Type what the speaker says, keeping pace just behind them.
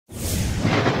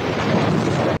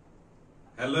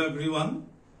Hello everyone,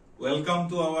 welcome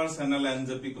to our channel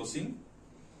NJPcoaching.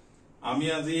 আমি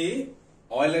আজি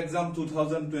oil exam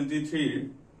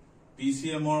 2023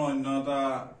 PCM or অন্যটা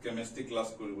chemistry class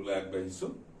কৰিবলৈ আগবাঢ়িছো।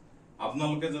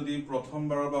 আপোনালোকে যদি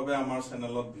প্ৰথমবাৰৰ বাবে আমাৰ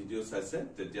চেনেলত ভিডিও চাইছে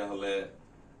তেতিয়া হলে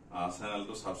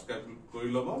চেনেলটো সাবস্ক্ৰাইব কৰি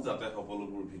লব যাতে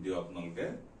সকলোবোৰ ভিডিও আপোনালোকে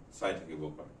চাই থাকিব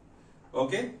পাৰে।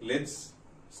 Okay, let's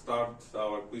start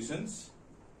our questions.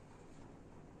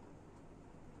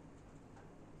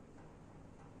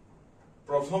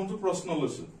 প্ৰথমটো প্ৰশ্ন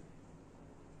লৈছো।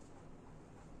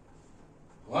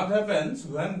 What happens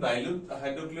when dilute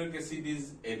hydrochloric acid is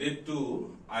added to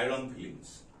iron fillings?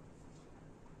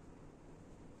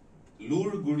 লুৰ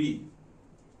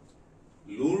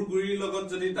গুৰি লগত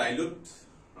যদি dilute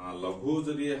লঘু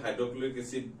যদি হাইড্ৰক্লোৰিক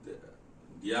এসিড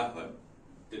দিয়া হয়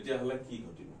তেতিয়া হলে কি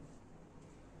ঘটিব?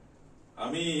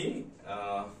 আমি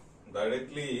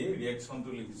ডাইৰেক্টলি ৰিঅ্যাকশনটো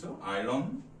লিখিছো iron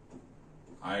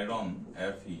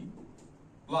Fe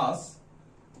plus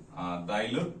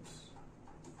dilute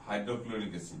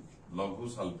hydrochloric acid লঘু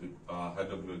সালফিক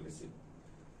hydrochloric acid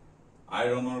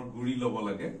আয়ৰনৰ গুৰি লব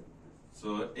লাগে। সো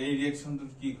এই ৰিঅ্যাকশনটো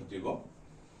কি ঘটিব?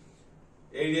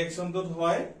 এই ৰিঅ্যাকশনটো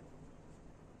হয়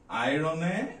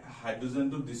আয়ৰনে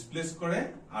হাইড্ৰোজেনটো ডিসপ্লেস কৰে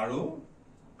আৰু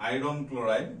আয়রন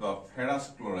ক্লোরাইড বা ferrous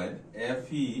chloride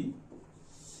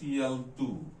FeCl2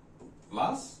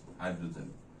 plus hydrogen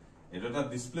এটা একটা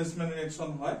ডিসপ্লেসমেন্ট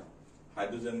রিঅ্যাকশন হয়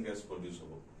হাইড্রোজেন গ্যাস প্রডিউস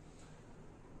হ'ব।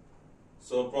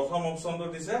 So প্রথম অপশনটো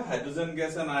দিছে hydrogen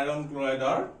gas and iron chloride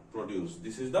are produced.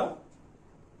 This is the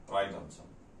right answer.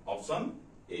 Option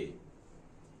A.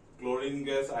 Chlorine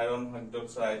gas, iron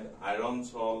hydroxide, iron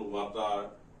salt, water,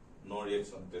 no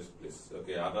reaction takes place.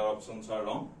 Okay, other options are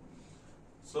wrong.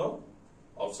 So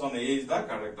option A is the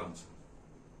correct answer.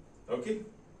 Okay.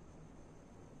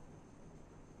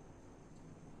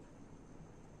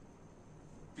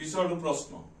 পিছৰ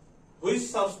প্ৰশ্ন। Which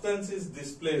substance is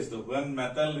displaced when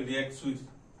metal reacts with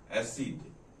acid?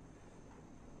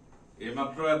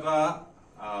 এইমাত্ৰ এটা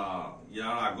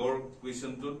ইয়াৰ আগৰ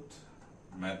কুৱেশ্যনটোত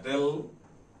metal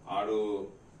আৰু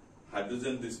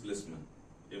hydrogen displacement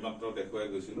এইমাত্ৰ দেখুৱাই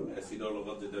গৈছিলো। এসিডৰ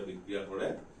লগত যেতিয়া বিক্ৰিয়া কৰে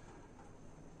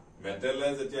মেটেলে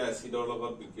যেতিয়া এসিডৰ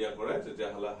লগত বিক্ৰিয়া কৰে তেতিয়া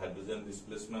হলে হাইড্ৰোজেন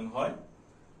ডিসপ্লেসমেন্ট হয়।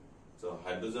 সো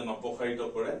হাইড্ৰোজেন অপসাৰিত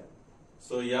কৰে।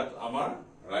 সো ইয়াত আমাৰ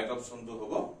ৰাইট অপশনটো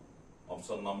হ'ব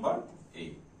option number A.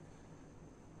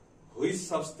 Which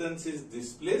substance is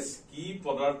displaced? কি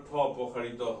পদাৰ্থ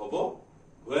অপসাৰিত হ'ব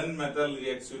when metal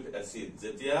reacts with acid?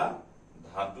 যেতিয়া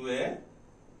ধাতুৱে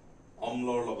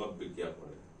অম্লৰ লগত বিক্ৰিয়া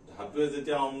কৰে। ধাতুৱে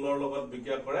যেতিয়া অম্লৰ লগত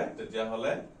বিক্ৰিয়া কৰে তেতিয়া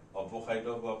হলে অপসাৰিত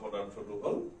হোৱা পদাৰ্থটো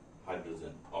হ'ল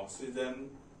হাইড্ৰোজেন। অক্সিজেন,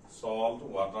 সল্ট,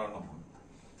 ওয়াটাৰ নহয়।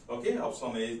 Okay,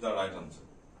 option A is the right answer.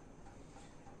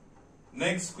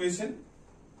 Next question.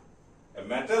 A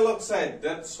metal oxide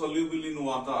that's soluble in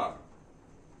water.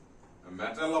 A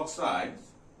metal oxide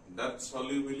that's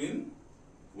soluble in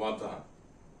water.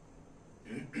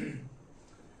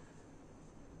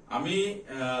 আমি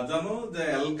জানো যে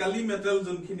অ্যালকালি মেটাল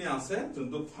যোনখিনি আছে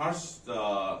যোনটো ফার্স্ট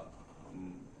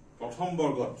প্ৰথম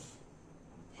বৰ্গত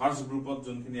ফাৰ্স্ট গ্ৰুপত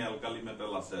যোনখিনি অ্যালকালি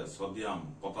মেটাল আছে সোডিয়াম,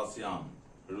 পটাছিয়াম,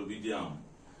 ৰুবিডিয়াম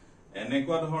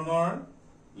এনেকুৱা ধৰণৰ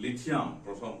লিথিয়াম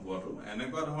প্ৰথম পোৱাটো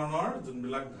এনেকুৱা ধৰণৰ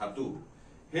যোনবিলাক ধাতু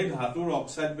সেই ধাতুৰ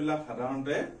অক্সাইড বিলাক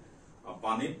সাধাৰণতে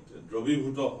পানীত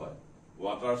দ্ৰৱীভূত হয়,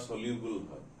 ওয়াটাৰ সলিউবল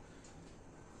হয়।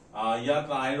 ইয়াত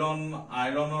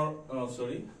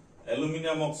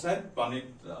এলুমিনিয়াম অক্সাইড পানীত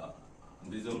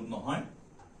ডিজলভ নহয়।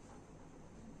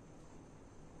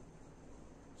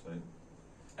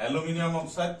 এলুমিনিয়াম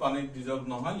অক্সাইড পানীত ডিজলভ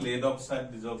নহয়, লেড অক্সাইড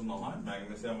ডিজলভ নহয়,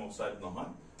 ম্যাগনেসিয়াম অক্সাইড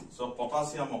নহয়। So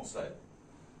potassium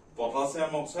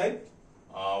oxide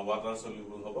water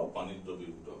soluble হ'ব, পানীত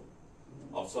দ্ৰৱীভূত হ'ব।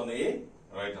 Option A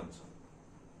right answer.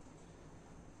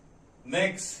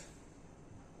 Next,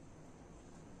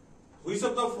 which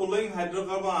of the following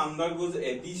hydrocarbon undergoes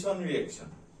addition reaction?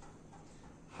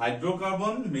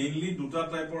 Hydrocarbon mainly দুটা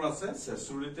টাইপৰ আছে,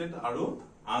 স্যাচুৰেটেড আৰু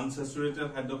আনস্যাচুৰেটেড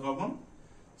হাইড্ৰকাৰ্বন।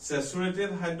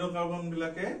 স্যাচুৰেটেড হাইড্ৰকাৰ্বন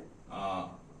বিলাকে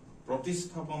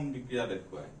প্ৰতিস্থাপন বিক্ৰিয়া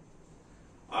দেখুৱায়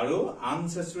আৰু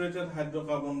আনস্যাচুৰেটেড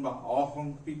হাইড্ৰকাৰ্বন বা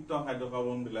অসংপৃক্ত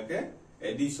হাইড্ৰকাৰ্বন বিলাকে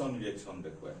এডিশন ৰিঅ্যাকশন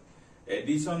দেখুৱায়।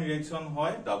 এডিশন ৰিঅ্যাকশন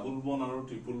হয় ডাবল বন আৰু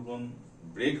ট্ৰিপল বন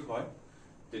ব্ৰেক হয়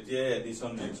তেতিয়া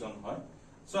এডিশন ৰিঅ্যাকশন হয়।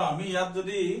 সো আমি ইয়াত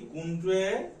যদি কোনটোৱে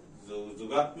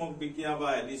যোগাত্মক বিক্ৰিয়া বা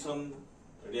এডিশন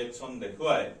ৰিঅ্যাকশন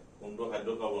দেখুৱায় কোনটো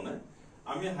হাইড্ৰকাৰ্বনে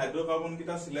আমি হাইড্ৰকাৰ্বন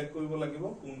কিটা সিলেক্ট কৰিব লাগিব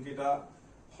কোনকিটা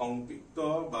সংপৃক্ত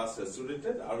বা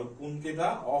স্যাচুৰেটেড আৰু কোনকিটা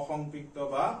অসংপৃক্ত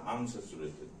বা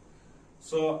আনস্যাচুৰেটেড।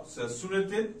 So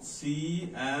saturated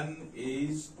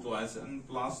CnH twice N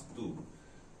plus 2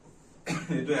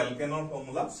 এটো অ্যালকেনৰ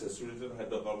ফৰ্মুলা স্যাচুৰেটেড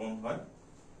হাইড্ৰোকাৰ্বন হয়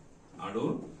আৰু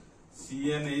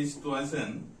CnH twice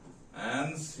n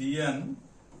and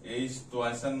CnH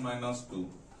twice n minus 2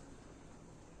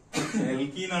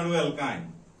 alkene আৰু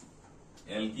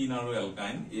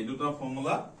alkyne এই দুটা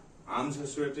ফৰ্মুলা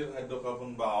আনসেচুৰেটেড হাইড্ৰকাৰ্বন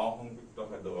বা অসংপৃক্ত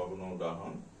হাইড্ৰকাৰ্বনৰ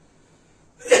উদাহৰণ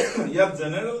ইয়াত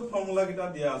জেনাৰেল ফৰ্মুলা কিটা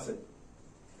দিয়া আছে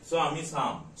সো আমি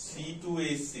চাম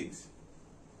C2H6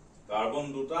 কাৰ্বন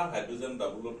দুটা হাইড্ৰোজেন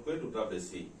ডাবলতকৈ দুটা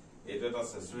বেছি এটা এটা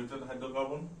স্যাচুৰেটেড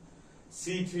হাইড্ৰকাৰ্বন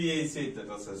C3H8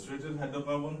 এটা স্যাচুৰেটেড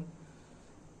হাইড্ৰকাৰ্বন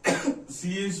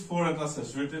CH4 এটা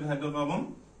স্যাচুৰেটেড হাইড্ৰকাৰ্বন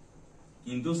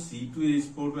কিন্তু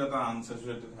C2H4 টো এটা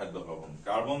আনস্যাচুৰেটেড হাইড্ৰকাৰ্বন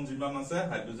কাৰ্বন যিমান আছে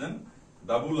হাইড্ৰোজেন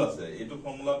ডাবল আছে এটো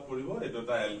ফৰ্মুলাত পৰিব এটো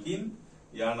এটা অ্যালকিন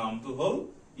ইয়াৰ নামটো হল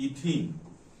ethene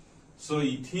so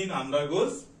ethene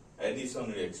undergoes addition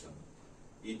reaction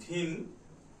ethene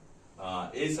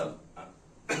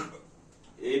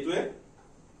এইটোৱে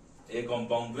এই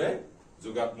কম্পাউণ্ডে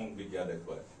যোগাত্মক বিক্ৰিয়া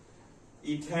দেখুৱায়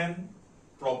ইথেন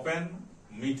প্ৰপেন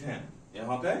মিথেন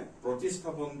ইহঁতে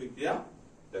প্ৰতিস্থাপন বিক্ৰিয়া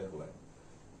দেখুৱায়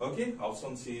okay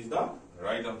option C is the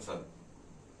right answer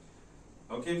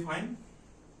okay fine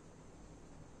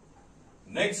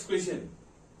next question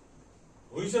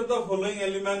which of the following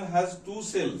element has two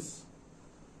cells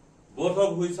both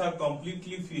of which are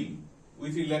completely filled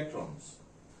with electrons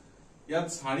ইয়াত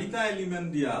চাৰিটা এলিমেন্ট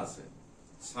দিয়া আছে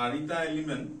চাৰিটা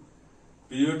এলিমেন্ট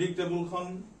পিৰিয়ডিক টেবুলখন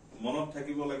মনত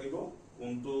থাকিব লাগিব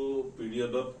কোনটো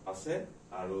পিৰিয়ডত আছে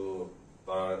আৰু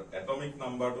তাৰ এটমিক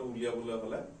নাম্বাৰটো উলিয়াবলৈ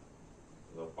হলে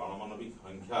পাৰমাণবিক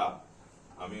সংখ্যা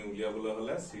আমি উলিয়াবলৈ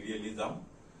হলে সিৰিয়ালি যাম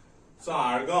সো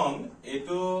আৰ্গন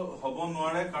এটো হ'ব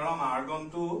নোৱাৰে কাৰণ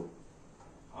আৰ্গনটো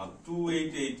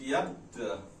 288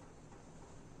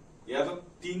 ইয়াত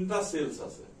তিনটা সেলস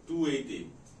আছে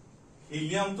 288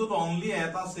 হিলিয়ামটো অনলি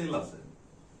এটা সেল আছে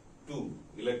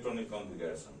 2 ইলেক্ট্ৰনিক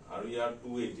কনফিগাৰেশন আৰু ইয়াৰ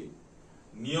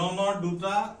 288 নিয়নৰ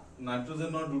দুটা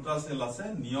নাইট্ৰজেনৰ দুটা সেল আছে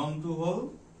নিয়নটো হল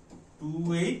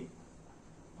 28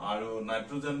 আৰু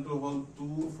নাইট্ৰজেনটো হল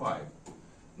 25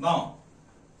 নাও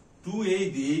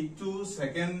 288 to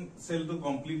second cell to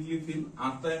completely fill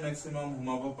 8 Tai maximum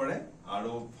হুমাব পাৰে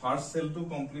আৰু first cell to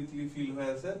completely fill হৈ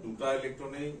আছে দুটা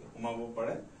ইলেক্ট্ৰনে হুমাব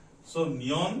পাৰে সো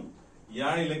নিয়ন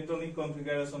ইয়াৰ ইলেক্ট্ৰনিক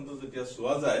কনফিগাৰেশন তো যেতিয়া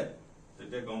সোৱা যায়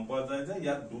তেতিয়া গম পোৱা যায় যে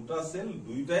ইয়াত দুটা সেল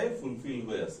দুইটাই ফুলফিল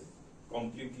হৈ আছে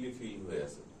কমপ্লিটলি ফিল হৈ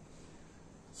আছে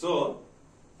সো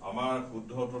আমাৰ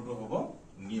শুদ্ধ উত্তৰটো হ'ব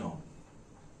নিয়ন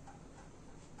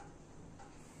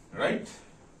right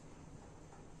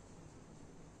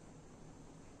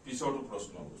পিছৰটো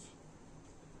প্ৰশ্ন হৈছে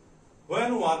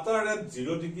when water at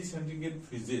 0 degree centigrade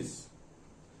freezes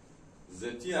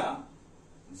যেতিয়া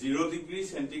 0 degree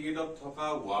centigrade থকা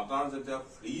water যেতিয়া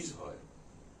freeze হয়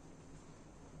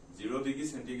 0 degree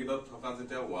centigrade থকা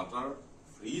যেতিয়া water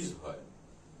freeze হয়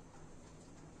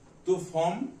to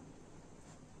form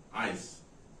ice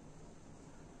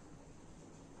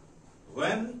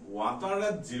when water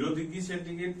at 0 degree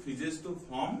centigrade freezes to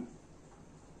form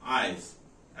ice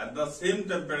at the same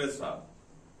temperature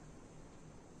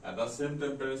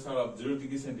of 0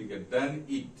 degree centigrade then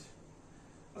it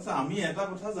আচ্ছা আমি এটা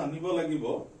কথা জানিব লাগিব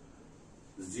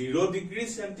 0 degree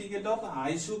centigrade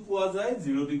আইসও পোৱা যায়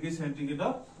 0 degree centigrade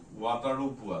ওয়াটাৰও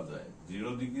পোৱা যায়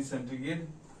 0 degree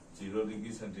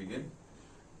centigrade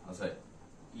আচ্ছা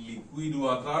লিকুইড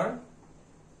ওয়াটাৰ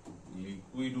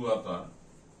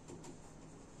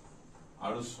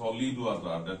আৰু solid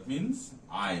water that means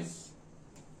ice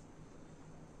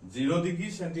 0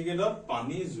 degree centigrade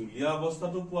পানী জুলীয়া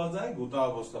অৱস্থাটো পোৱা যায় গোটা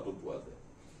অৱস্থাটো পোৱা যায়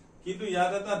কিন্তু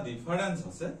ইয়াত এটা ডিফাৰেন্স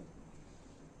আছে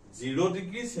 0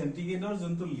 degree centigrade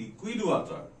যোনটো লিকুইড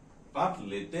ওয়াটাৰ তাত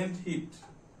লেটেন্ট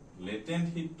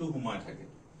হিট তো হুমাই থাকে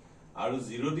আৰু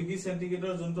 0 degree centigrade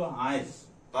যোনটো আইস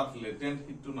তাত লেটেন্ট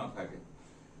হিট তো না থাকে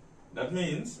that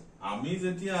means আমি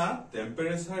যেতিয়া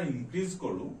টেম্পারেচার ইনক্রিজ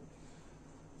কৰো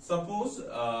suppose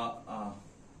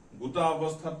গোটা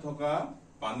অৱস্থাত থকা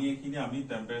পানী এখিনি আমি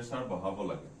টেম্পাৰেচাৰ বঢ়াব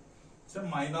লাগে সে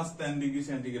 -10 ডিগ্ৰী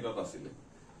সেন্টিগ্ৰেডত আছিল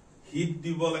হিট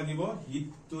দিব লাগিব হিট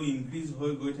তো ইনক্রিজ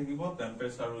হৈ গৈ থাকিব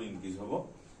টেম্পারেচারও ইনক্রিজ হ'ব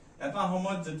এটা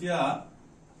সময়ত যেতিয়া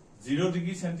 0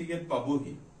 ডিগ্ৰী সেন্টিগ্ৰেড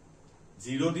পাবহি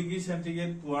 0 ডিগ্ৰী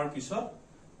সেন্টিগ্ৰেড পোৱাৰ পিছত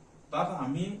তাত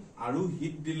আমি আৰু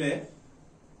হিট দিলে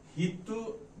হিট তো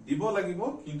দিব লাগিব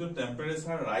কিন্তু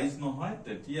টেম্পাৰেচাৰ ৰাইজ নহয়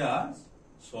তেতিয়া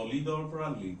সলিডৰ পৰা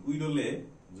লিকুইডলে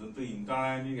যোনটো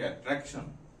ইন্টাৰআয়নিক অ্যাট্ৰাকশন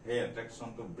হে অ্যাট্ৰাকশন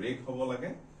তো ব্ৰেক হ'ব লাগে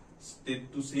স্টেট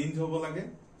টু চেঞ্জ হ'ব লাগে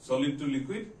সলিড টু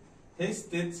লিকুইড হে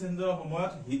স্টেট চেঞ্জৰ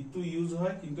সময়ত হিট টু ইউজ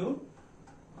হয় কিন্তু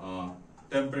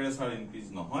টেম্পাৰেচাৰ ইনক্ৰিজ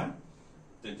নহয়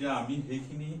তেতিয়া আমি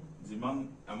হেখিনি যিমান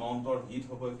এমাউন্টৰ হিট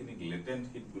হ'ব এখিনি লেটেন্ট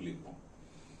হিট বুলি কওঁ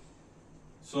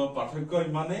সো পাৰ্থক্য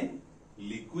ইমানে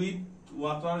liquid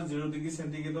water 0 degree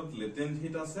সেন্টিগ্ৰেডত latent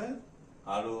hit আছে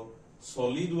আৰু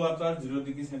solid water 0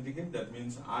 degree centigrade, that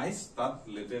means ice, that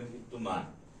latent heat to 9.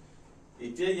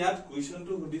 Itia yat question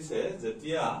to hudise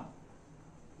jetia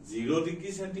 0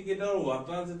 degree centigrade or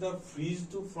water jeta freeze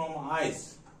to from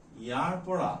ice yar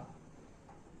pora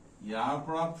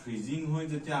freezing hoi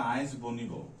jetia ice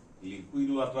bonibo liquid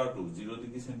water to 0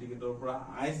 degree centigrade or pora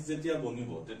ice jetia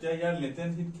bonibo tetia yar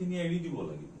latent heat khini eri dibo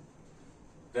lagibo.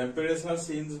 Temperature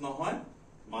change nohoy,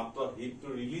 matro heat to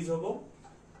release hobo.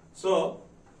 So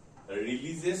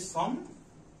releases some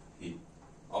heat.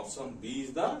 Option B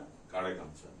is the correct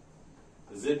answer.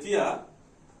 Jetia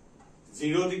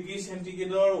 0 degree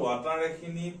centigrade or water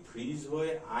ekhini freeze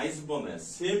hoy ice bone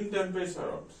same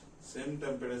temperature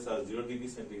 0 degree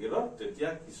centigrade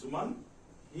tetia kisuman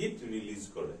heat release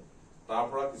kore tar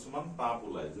pora kisuman tap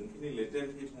ulai jonkhini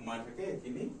latent heat humai thake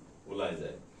ekhini ulai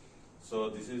jay. So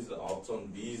this is option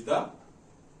B is the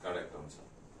correct answer.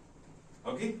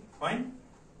 Okay, fine.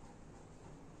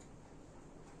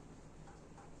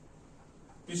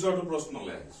 Pisor to proshno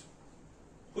le ahisu.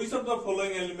 Which of the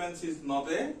following elements is not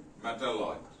a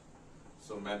metalloid?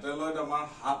 So metalloid amar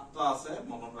 7 ase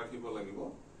monot rakhibo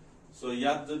lagibo. So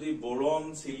yat jodi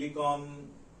boron, silicon,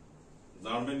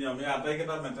 germanium e atai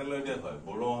keta metalloid e hoy.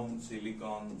 Boron,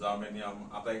 silicon, germanium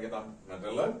atai keta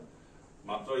metalloid.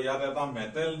 Matro yat eta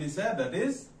metal dise, that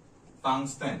is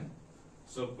tungsten.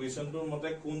 So question to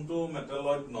mote kuntu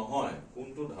metalloid nohoy,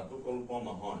 kuntu dhatu kolpo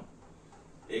nohoy.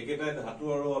 Eketai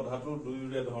dhatu aru adhatu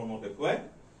duire dharmo dekhoi.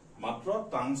 Matro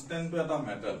tungsten to eta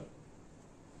metal.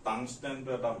 Tungsten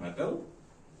to eta metal.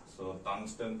 So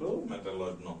tungsten to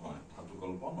metalloid nohoy, dhatu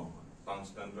kolpo nohoy.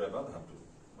 Tungsten to eta dhatu.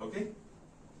 Okay?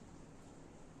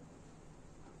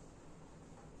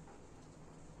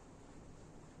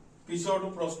 Pisor to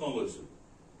proshno loisu.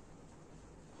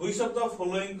 Which of the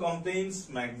following contains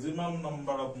maximum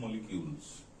number of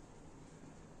molecules?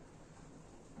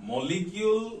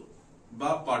 Molecule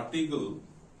ba particle,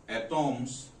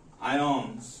 atoms,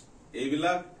 ions,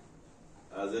 ebilak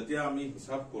jetia ami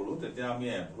hisab koru tetia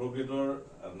ami Avogadro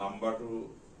number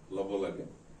to lobo lage.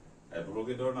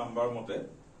 Avogadro number mote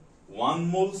 1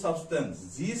 mole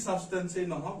substance, G substance e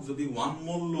nohok jodi 1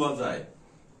 mole lua jay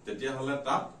tetia hole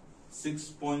tat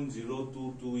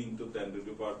 6.022 into 10 to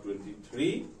the power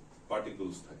 23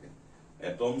 particles thake.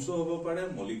 Atoms hobo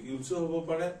pare, molecules hobo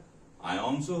pare,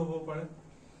 ions hobo pare.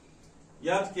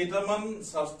 Yat ketaman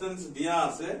substance dia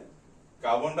ase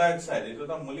carbon dioxide, eta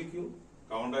ta molecule,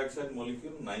 carbon dioxide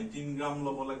molecule 19 gram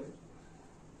lobo lage.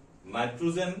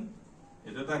 Nitrogen,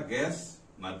 eta ta gas,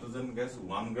 nitrogen gas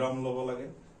 1 gram lobo lage.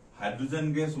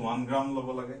 Hydrogen gas 1 gram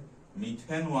lobo lage.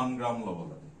 Methane 1 gram lobo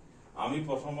lage. Ami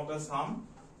prosomote sam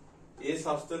a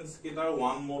substance ketar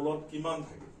 1 mole kiman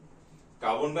thake.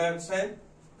 Carbon dioxide,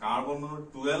 carbon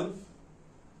 12,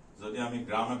 jodi ami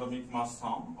gram atomic mass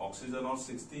sound, oxygen or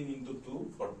 16 into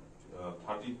 2 for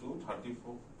 32,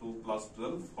 34, 2 plus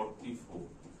 12, 44.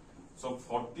 So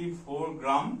 44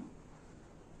 gram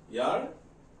yar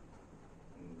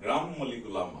gram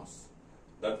molecular mass.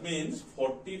 That means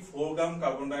 44 gram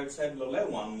carbon dioxide lole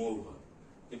 1 mole hoy.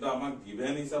 Kintu amak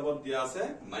given hisabot dia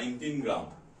ase 19 gram.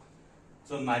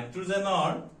 So nitrogen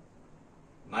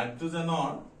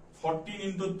or 14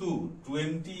 into 2,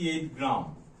 28 gram.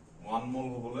 1 mole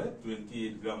hobole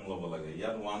 28 gram lobo lage.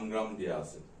 Yat 1 gram dia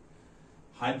ase.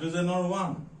 Hydrogen or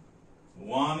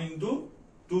 1 into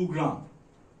 2 gram.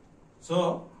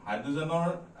 So hydrogen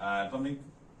or atomic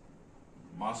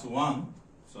mass 1.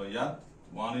 So yat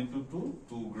 1 into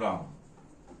 2 gram.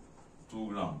 2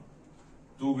 gram.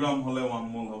 2 gram hole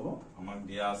 1 mole hobo. Amak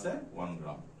dia ase 1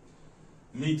 gram.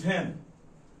 Methane.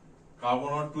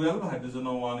 Carbon or 12, hydrogen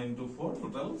or 1 into 4,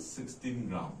 total 16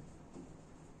 gram.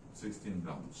 16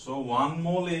 gram. So 1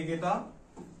 mole egeta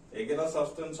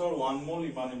substance or 1 mole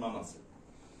iman ase.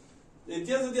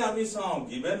 Etia jodi ami sao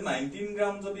given 19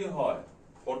 gram jodi hoy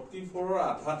 44 or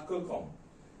adhat ko kom.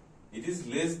 It is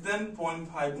less than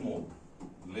 0.5 mole.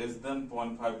 Less than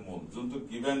 0.5 mole. Junto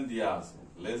given dia ase.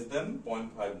 Less than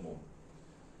 0.5 mole.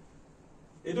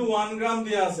 Etu 1 gram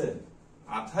dia ase.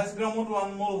 28 gramot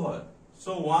 1 mole hoy.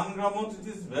 So 1 gramot it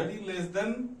is very less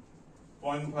than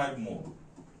 0.5 mole.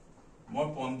 Moi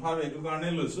 0.5 etu karone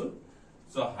loisu.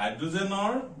 So hydrogen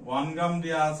or 1 gram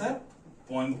dia ase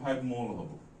 0.5 mole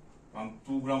hobo. Kan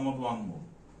 2 gramot 1 mole.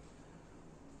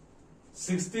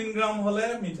 16 gram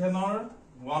hole methane or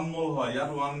 1 mole hoy.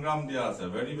 Yat 1 gram dia ase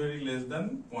very less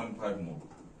than 0.5 mole.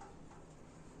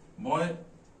 Moi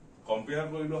compare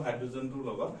korilu hydrogen to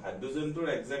logot. Hydrogen to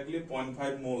exactly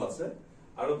 0.5 mole ase.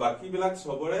 Aru baki bilak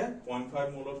sobore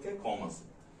 0.5 mole ke kom ase.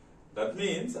 That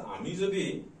means ami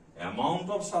jodi amount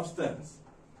of substance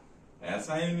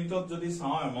SI unit of jodi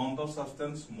sao amount of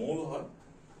substance mole hoy.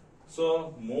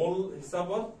 So mole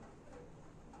hisabot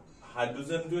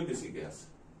হাইড্ৰোজেনটোৱে বেছিকে আছে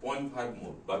 0.5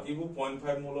 মোল বাকিবোৰ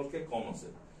 0.5 মোলতকে কম আছে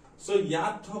so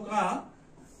ইয়াত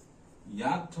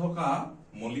থকা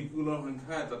মলিকিউলৰ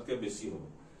সংখ্যা এটাতকে বেছি হ'ব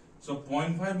so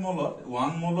 0.5 মোলত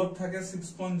 1 মোলত থাকে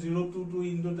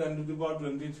 6.022 into 10 to the power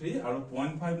 23 আৰু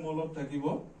 0.5 মোলত থাকিব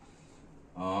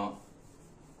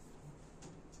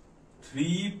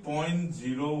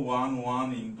 3.011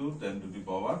 into 10 to the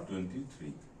power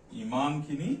 23 ইমান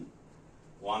খিনি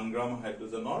 1 গ্রাম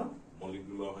হাইড্ৰোজেনৰ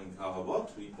মলিকিউলৰ সংখ্যা হ'ব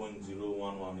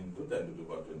 3.011 into 10 to the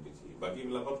power 23 বাকি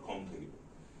বিলাকত কম থাকিব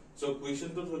so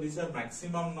কোৱেশ্চনটো থদিছে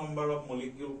maximum number of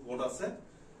molecule code আছে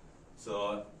সো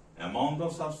amount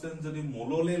of substance যদি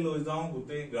মোললে লৈ যাও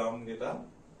গুটেই গ্রাম গেটা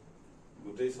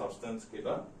গুটেই সাবস্টেন্স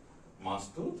কেটা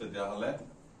মাসটো তেতিয়া হলে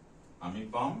আমি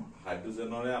পাম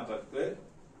হাইড্ৰোজেনৰে আটাতকৈ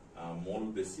মোল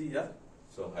বেছি ইয়াত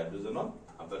সো হাইড্ৰোজেনৰ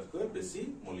আটাতকৈ বেছি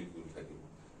মলিকিউল থাকিব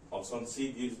option C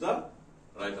gives the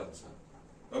right answer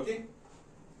okay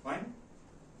fine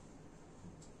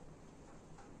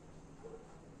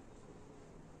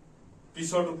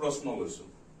পিছৰটো প্ৰশ্ন লৈছো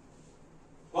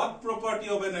what property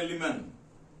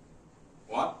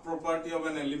of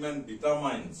an element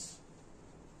determines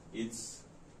its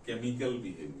chemical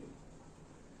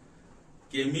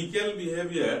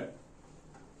behavior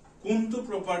কোনটো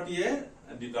property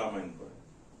determine কৰে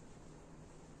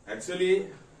actually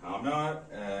আমাৰ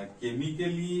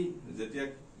chemically যেতিয়া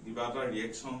কিবা এটা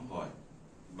ৰিঅ্যাকশন হয়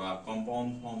বা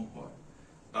কম্পাউন্ড ফৰ্ম হয়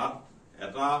তাত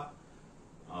এটা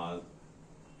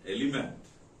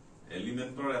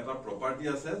এলিমেন্টৰ এটা প্ৰপাৰ্টি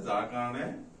আছে যাৰ কাৰণে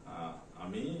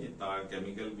আমি তাৰ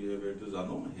কেমিক্যাল বিহেভিয়াৰটো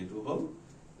জানো হেতু হল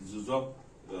যুজক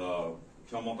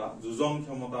যুজন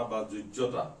ক্ষমতা বা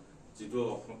যোজ্যতা যেটো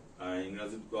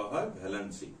ইংৰাজীত কোৱা হয়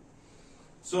ভ্যালেন্সি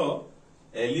সো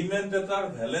এলিমেন্ট এটাৰ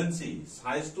ভ্যালেন্সি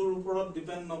সাইজটোৰ ওপৰত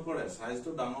ডিপেন্ড নকৰে সাইজটো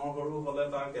ডাঙৰ সৰু হলে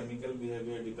তাৰ কেমিক্যাল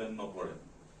বিহেভিয়াৰ ডিপেন্ড নকৰে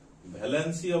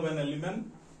valency of N element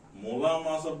molar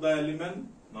mass of the element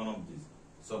none of these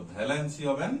so valency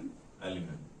of an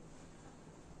element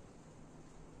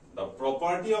the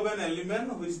property of an element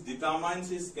which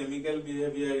determines its chemical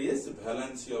behavior is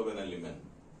valency of an element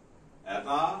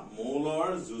eta molar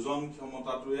যুজন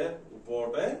ক্ষমতাটোৱে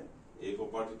ওপৰতে এই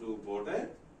প্ৰপাৰ্টিটো ওপৰতে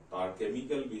তাৰ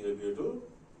chemical behavior to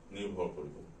নিৰ্ভৰ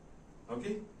কৰিব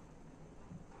okay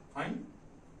fine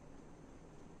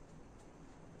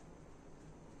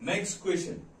next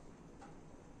question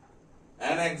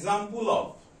an example of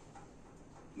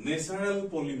natural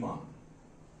polymer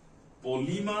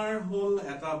hol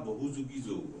eta বহুযোগী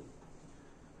যৌগ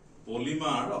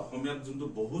polymer অসমীয়াত যোনটো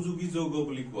বহুযোগী যৌগ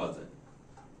বুলি কোৱা যায়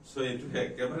সো এটো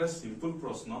একেবাৰে সিম্পল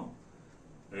প্ৰশ্ন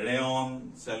ৰেয়ন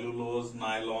সেলুলোজ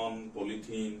নাইলন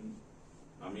পলিথিন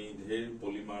আমি ঢেৰ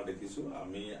পলিমাৰ দেখিছো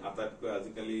আমি আটাতকৈ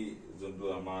আজিকালি যোনটো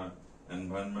আমাৰ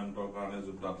এনভায়ৰনমেন্টৰ কাৰণে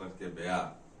যোনটো আটাতকৈ বেয়া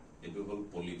এটো হল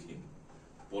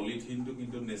পলিথিনটো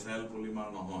কিন্তু নেচাৰেল পলিমাৰ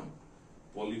নহয়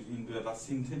পলিথিনটো এটা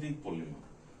সিনথেটিক পলিমাৰ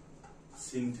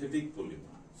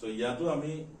সো ইয়াতো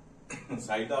আমি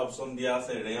চাৰিটা অপচন দিয়া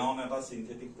আছে ৰেয়ন এটা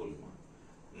সিনথেটিক পলিমাৰ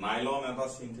নাইলন এটা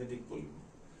সিনথেটিক পলিমাৰ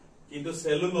কিন্তু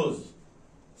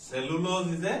cellulose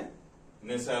is a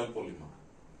natural polymer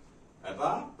eta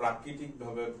prakritik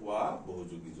bhabe poa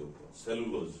bohujogi যৌগ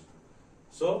cellulose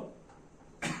so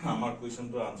amar question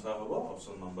to answer hobo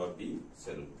option number B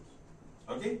cellulose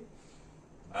okay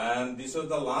and this is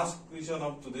the last question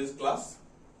of today's class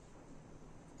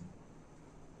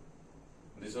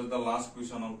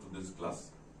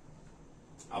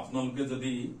আপোনালোকে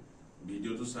যদি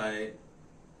ভিডিওটো চাই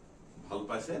ভাল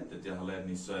পাইছে তেতিয়া হলে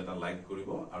নিশ্চয় এটা লাইক কৰিব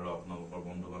আৰু আপোনালোকৰ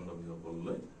বন্ধু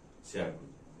বান্ধৱীসকললৈ শেয়াৰ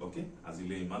কৰিব ওকে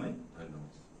আজিলৈ ইমানেই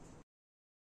ধন্যবাদ